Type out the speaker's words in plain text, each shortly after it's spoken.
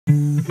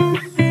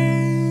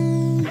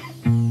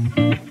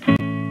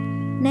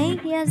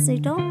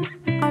Zito,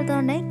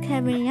 alternate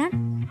Caribbean.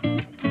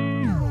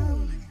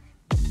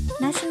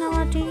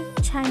 Nationality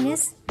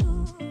Chinese.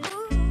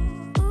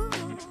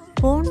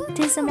 Born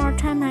December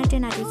 10,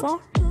 1994.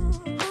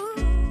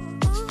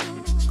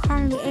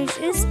 Currently age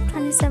is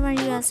 27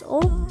 years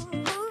old.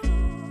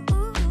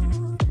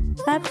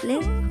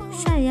 Birthplace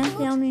Shenzhen,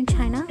 Liaoning,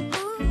 China.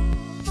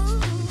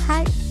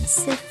 Height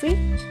 6 feet.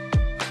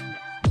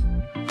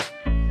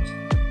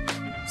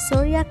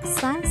 Zodiac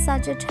sign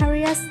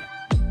Sagittarius.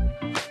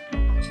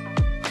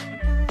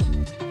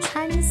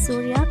 Chinese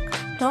zodiac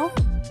dog.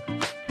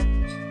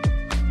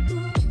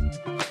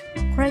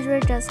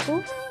 Graduate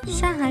school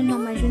Shanghai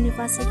Normal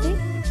University.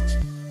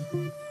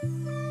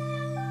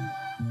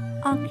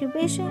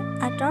 Occupation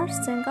actor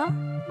singer.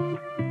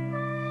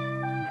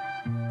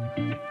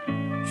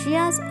 She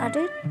has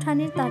added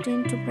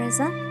 2013 to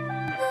present.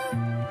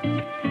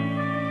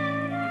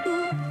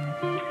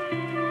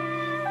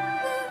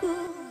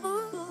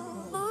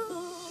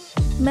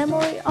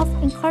 Memory of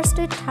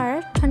Encaustic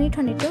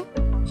 2022.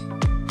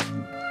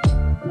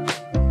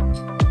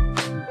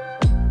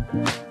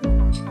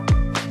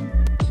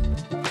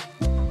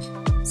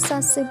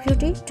 Sexy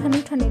Beauty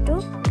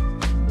 2022.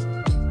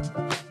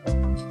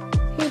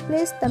 He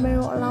plays the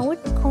mirror along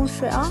with Kong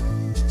Shui-er.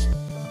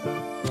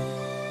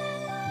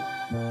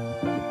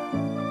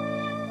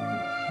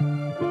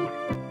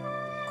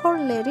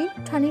 Court Lady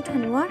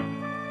 2021.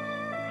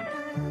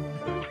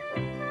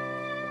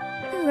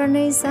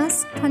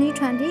 Renaissance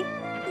 2020.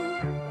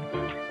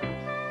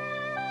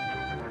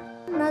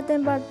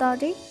 Nothing But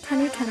 30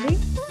 2020.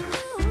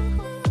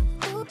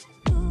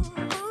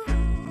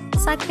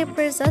 Sake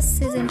Princess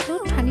Season 2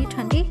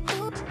 2020.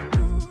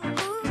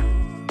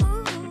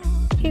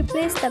 He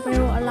plays the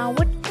mirror along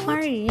with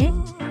Marie.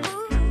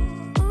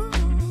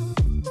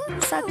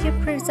 Sake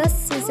Princess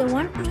Season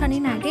 1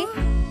 2019.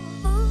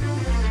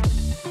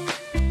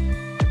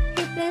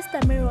 He plays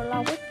the mirror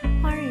along with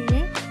Marie.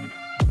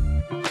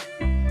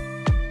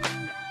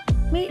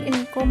 Meet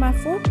in Coma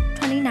Food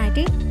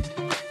 2019.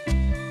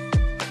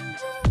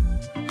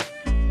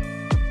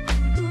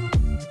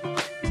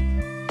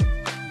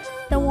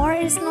 The War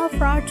Is Not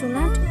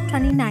Fraudulent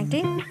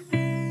 2019.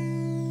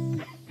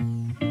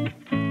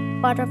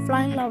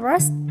 Butterfly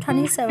Lovers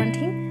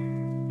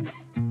 2017.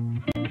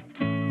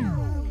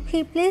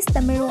 He plays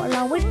the mirror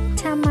along with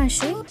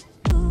Tamashi.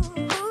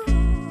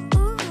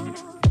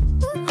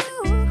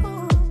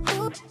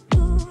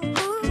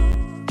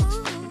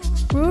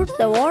 Rule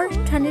the World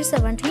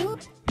 2017.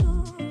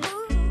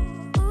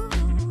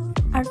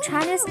 A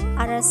Chinese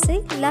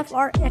Odyssey Love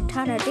or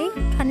Eternity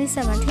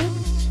 2017.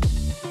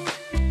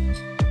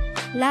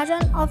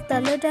 Legend of the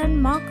Little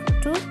Mark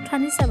 2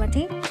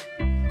 2017.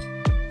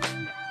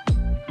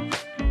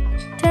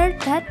 Till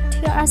Death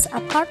Tear Us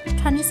Apart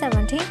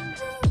 2017.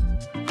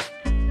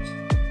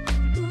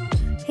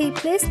 He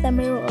plays the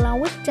mirror along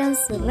with Jan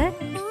Zile.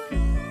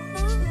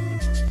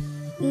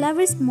 Love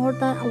is More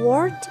Than a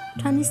Word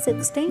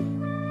 2016.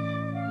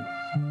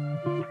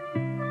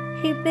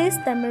 He plays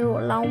the mirror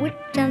along with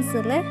Jan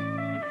Zile.